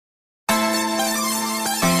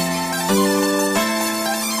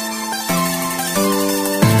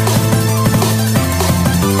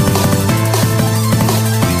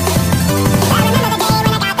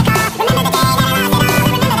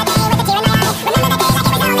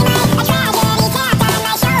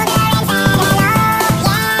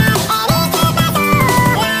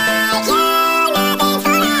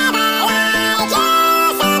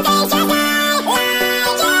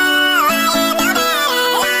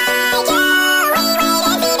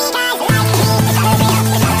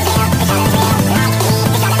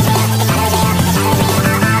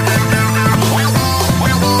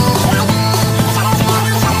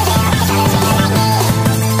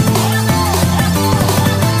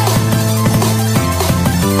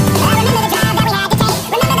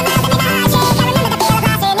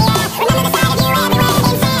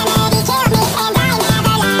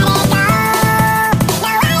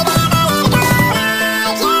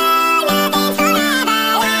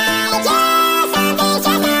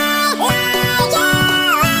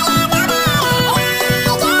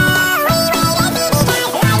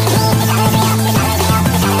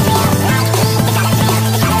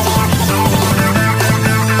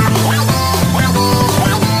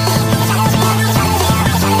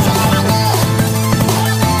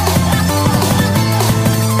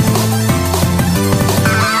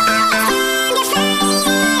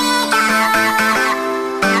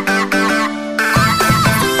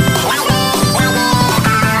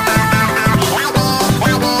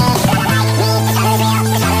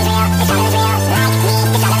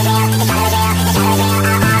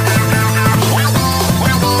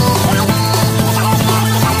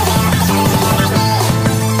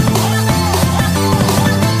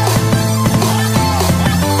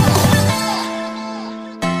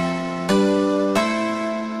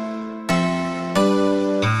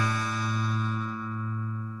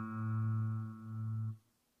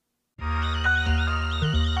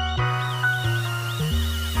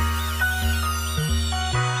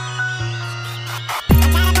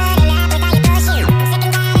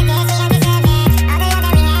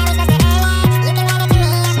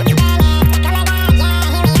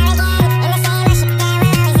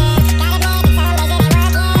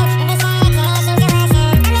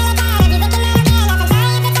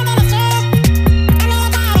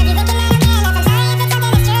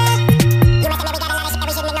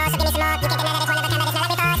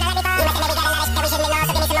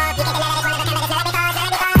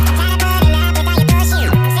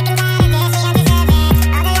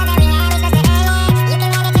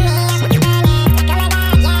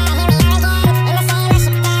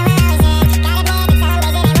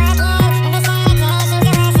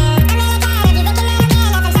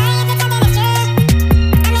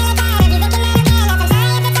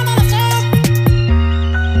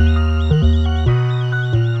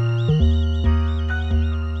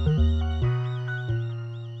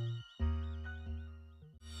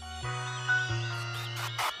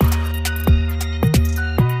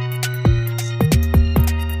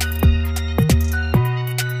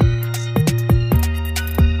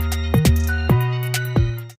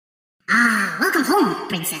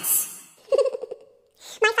princess.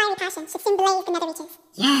 My fiery passion should soon blaze the nether reaches.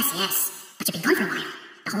 Yes, yes. But you've been gone for a while.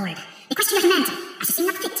 The Horde. They question your humanity, as you seem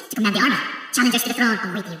not fit to command the army. Challengers to the throne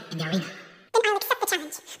await you in the arena. Then I'll accept the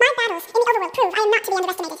challenge. My battles in the overworld prove I am not to be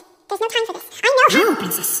underestimated. There's no time for this. I know how— No,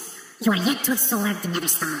 princess. You are yet to absorb the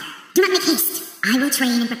Nether Star. Do not make haste. I will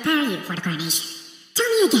train and prepare you for the coronation.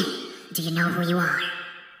 Tell me again, do you know who you are?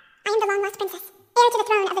 I am the long-lost princess, heir to the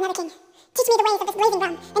throne of the Nether King. Teach me the ways of this blazing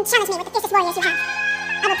realm, and challenge me with the fiercest warriors you have.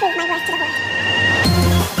 I will prove my worth to the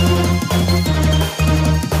Horde.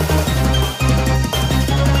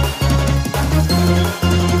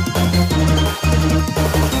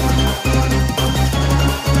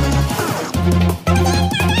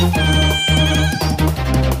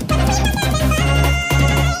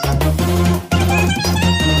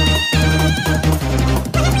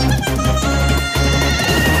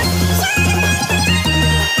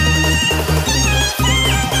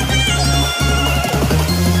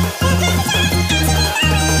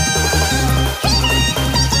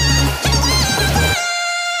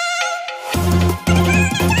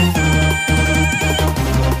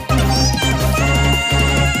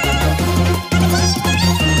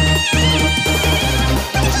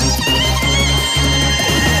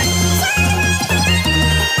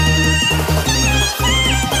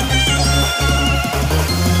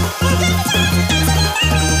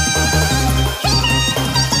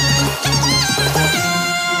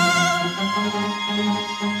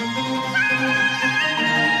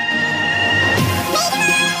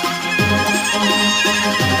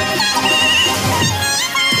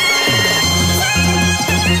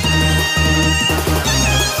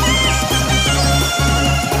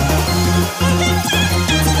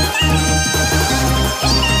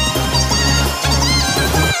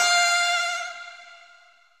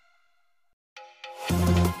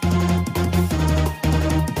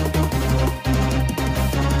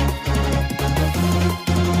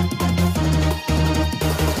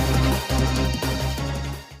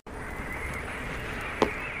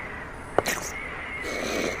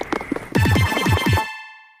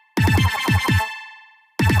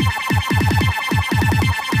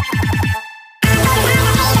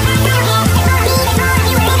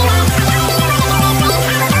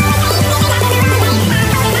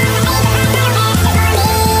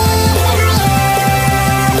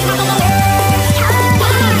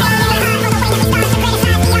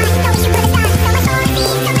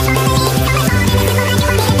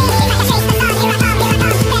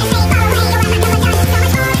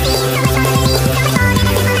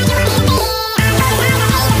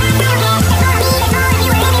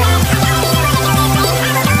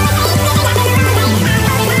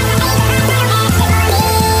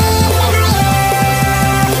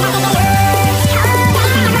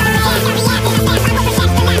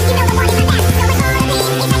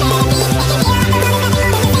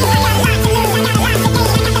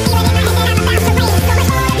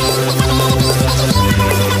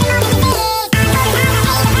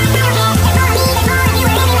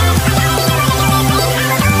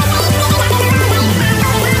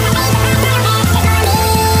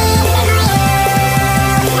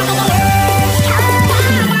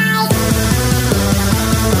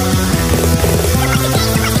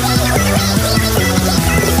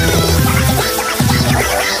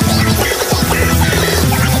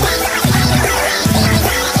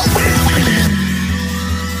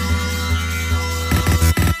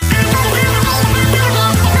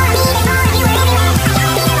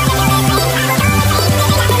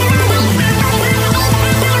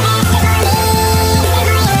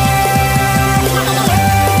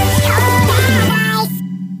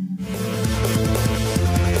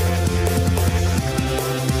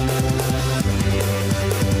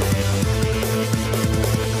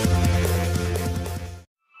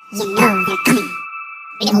 You know they're coming.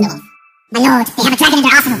 Bring it home. My lord, they have a dragon in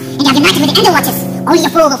their arsenal, and they have united with the Ender Watches. Only a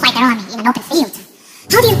fool will fight their army in an open field.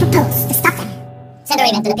 How do you propose to stop them? Send a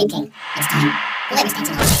raven to the Pig King. It's time. Whoever stands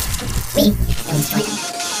in the way, we will destroy them.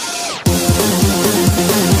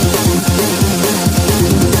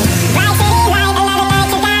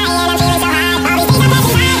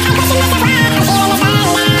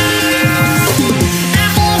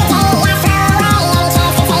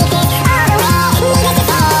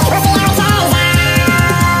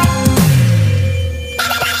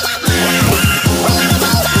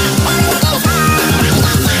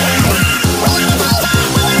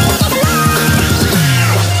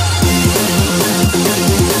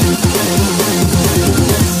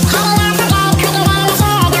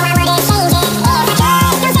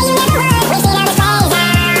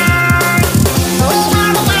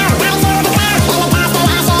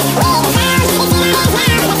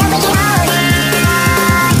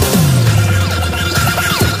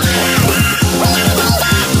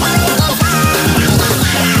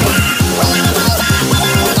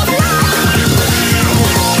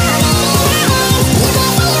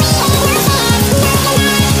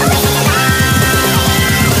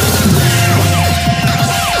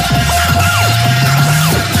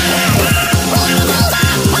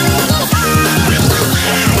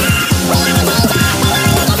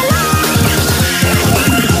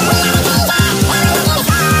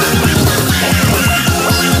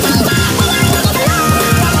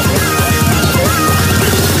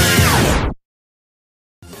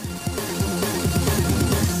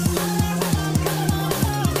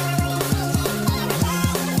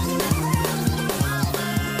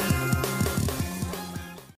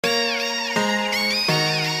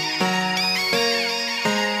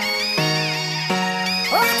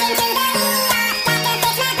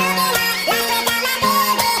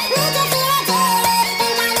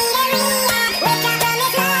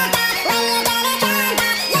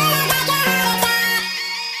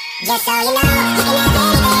 Just so you know, you can have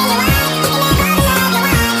anything you want. You can have all the love you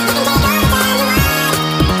want. You can take all the time you want.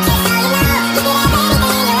 Just so you know, you can have anything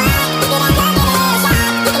you want. You can have love, give it a shot.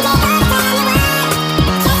 You can take all the time you want.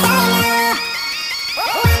 Just so you know.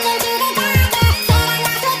 Walk into the doctor, said I'm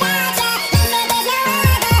lost without ya. He said there's no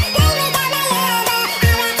other, play without my lover.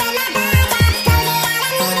 I wrapped up my bag, close it out,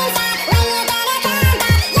 I'm leaving stop. When you gonna come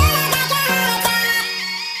back, you look like a heart attack.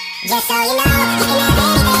 Just so you know, you can have anything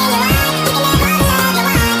you want. You can have all the love you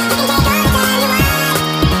want. You can take all the time you want.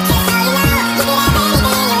 Just so you know, you can have anything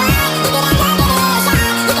you want. You can have love, give it a shot.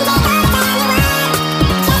 You can take all the time you want.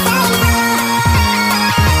 Just so you know.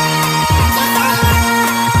 Just so you know.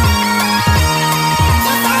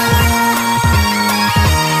 Just so you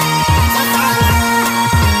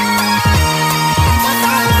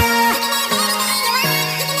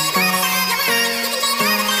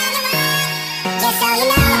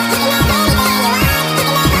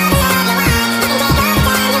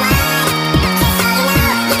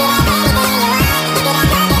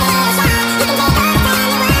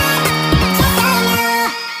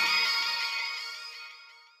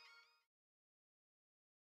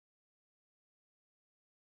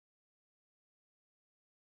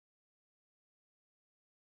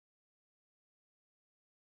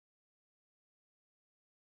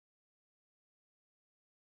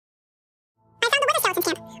I found the weather skeleton's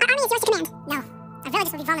camp. Our army is yours to command. No, our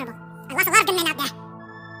villages will be vulnerable. I lost a lot of good men out there.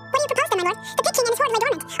 What do you propose then, my lord? The Pig King and his horde lay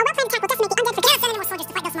dormant. Our well-planned attack will decimate the undead We can't send any more soldiers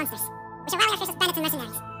to fight those monsters. We shall rally our fiercest bandits and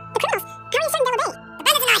mercenaries. The criminals. How are you certain they'll obey? The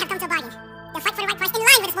bandits and I have come to a bargain. They'll fight for the right price in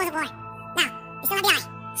line with the spoils of war. Now, we still have the eye.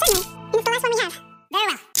 Certainly. And it's the last one we have. Very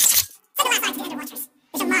well. Send the last eye to the Underwatchers.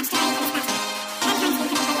 We shall march to the ready for this battle. Mankind's been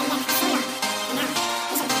crippled by the undead for so long. And now,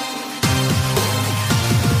 we shall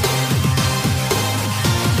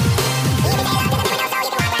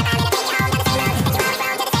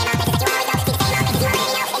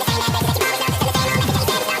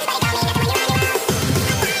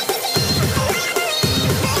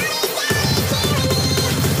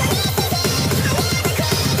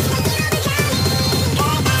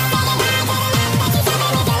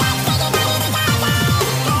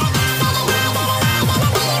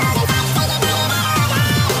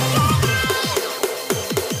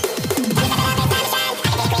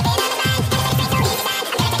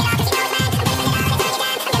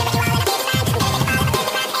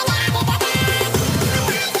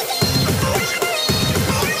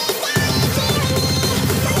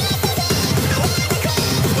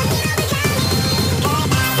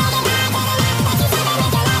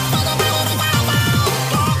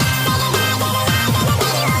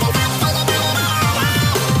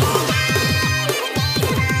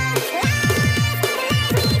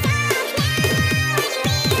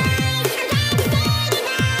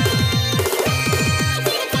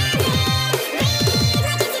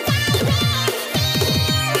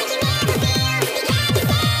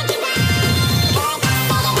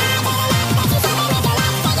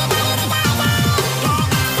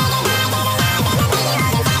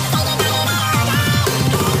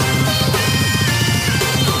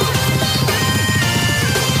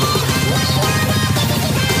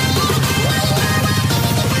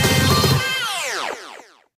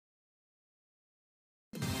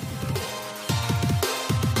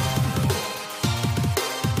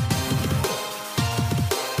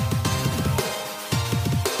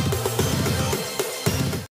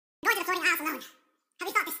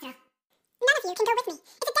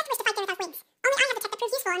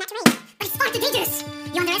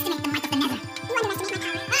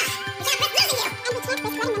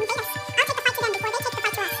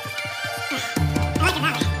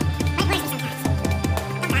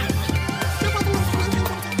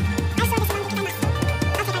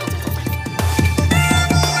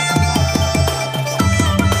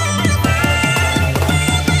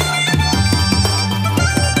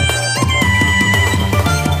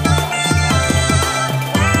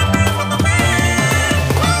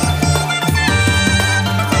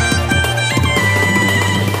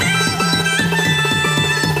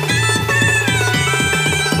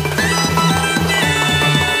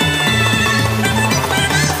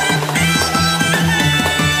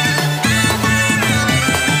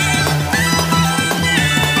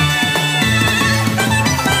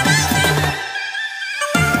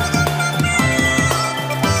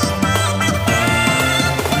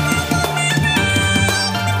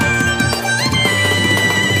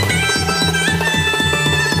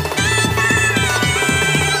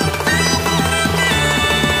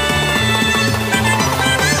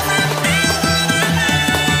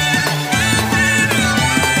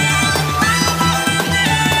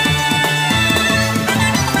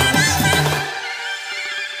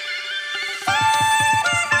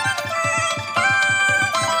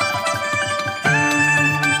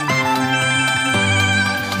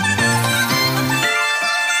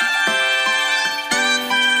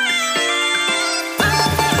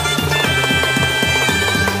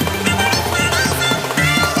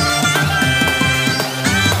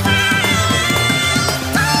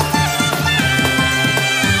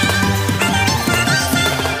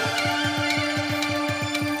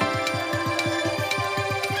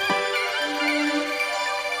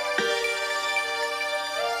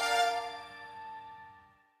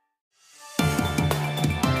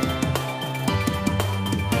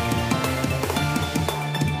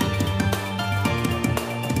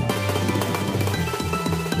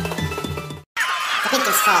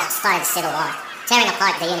Pinking's fall started the Civil War, tearing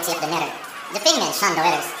apart the unity of the Nether. The Pigmen shunned the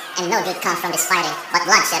Withers, and no good comes from this fighting, but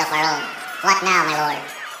bloodshed of our own. What now, my lord?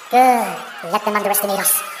 Good. Let them underestimate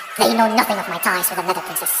us. They know nothing of my ties with the Nether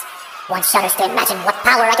Princess. One shudders to imagine what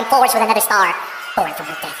power I can forge with a Nether Star, born from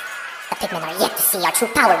her death. The Pigmen are yet to see our true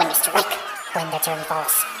power when we strike. When their tyranny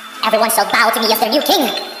falls, everyone shall bow to me as their new king,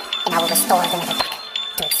 and I will restore the Nether back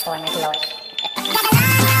to its former glory.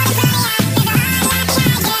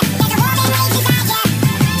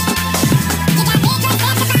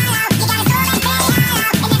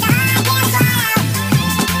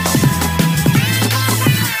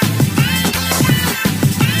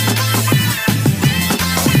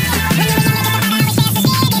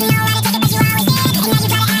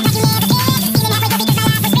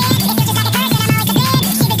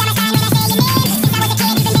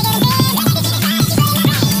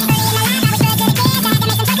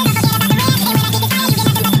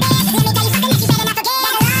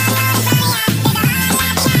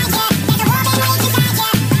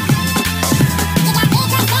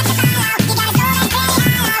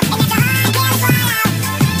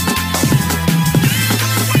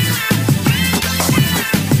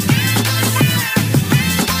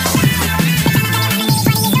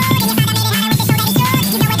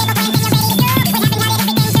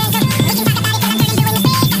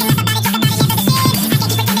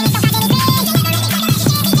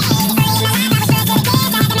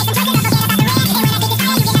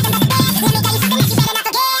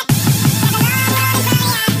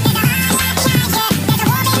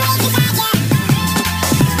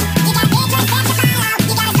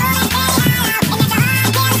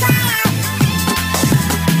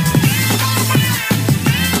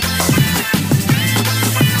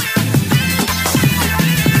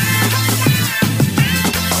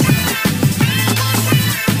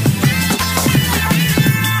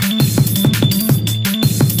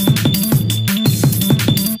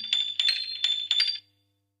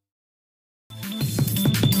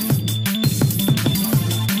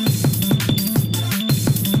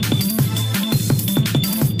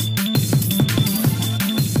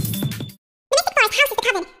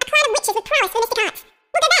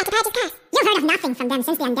 From them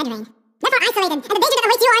since the undead reign. Therefore isolated, and the danger that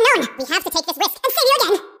awaits you are unknown. We have to take this risk and save you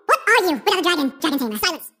again. What are you without a dragon tamer?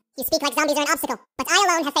 Silence. You speak like zombies are an obstacle, but I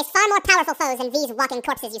alone have faced far more powerful foes than these walking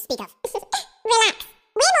corpses you speak of. Relax.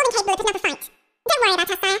 We're more than capable of picking up a fight. Don't worry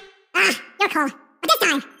about us, sire. Your call. But this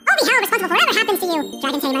time, I'll be held responsible for whatever happens to you,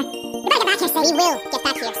 dragon tamer. You better get back here safe. We will get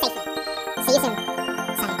back here safely. See you soon,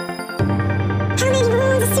 sire. How many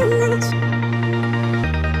wounds is too much?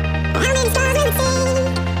 How many stars will it take?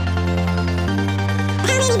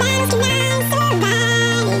 How many battles can I survive?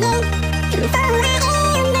 Before I embrace.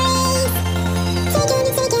 Take a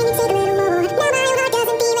little more. Now my heart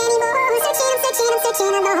doesn't beat anymore. I'm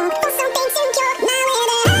searching along for something to cure my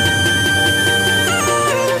wither. My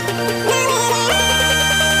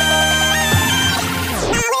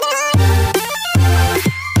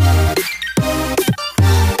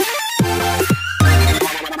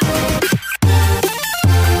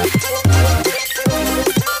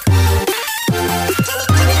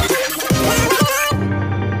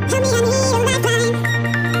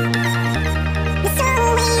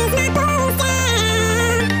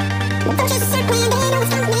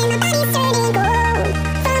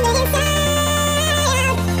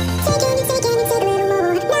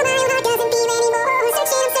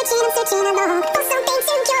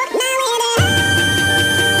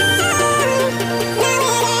wither. My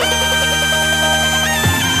wither.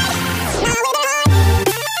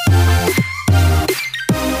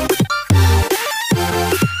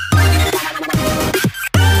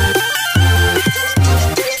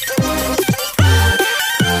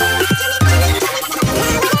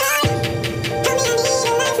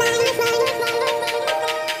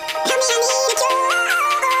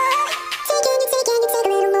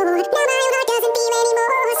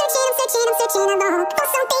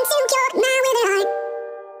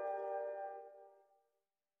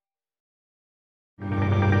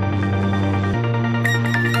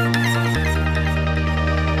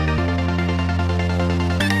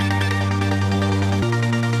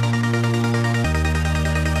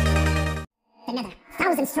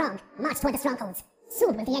 Strong, march toward the strongholds.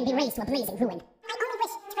 Soon will the end be raised to a blazing ruin. I only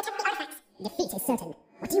wish to protect the artifacts. Defeat is certain.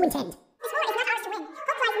 What do you intend? This war is not ours to win.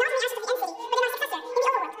 Hope lies not in the ashes of the End City, but in our successor, in the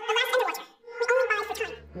overworld, the last Underwatcher. We only bide for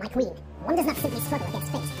time. My queen, one does not simply struggle against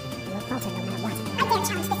fate. You will falter no matter what.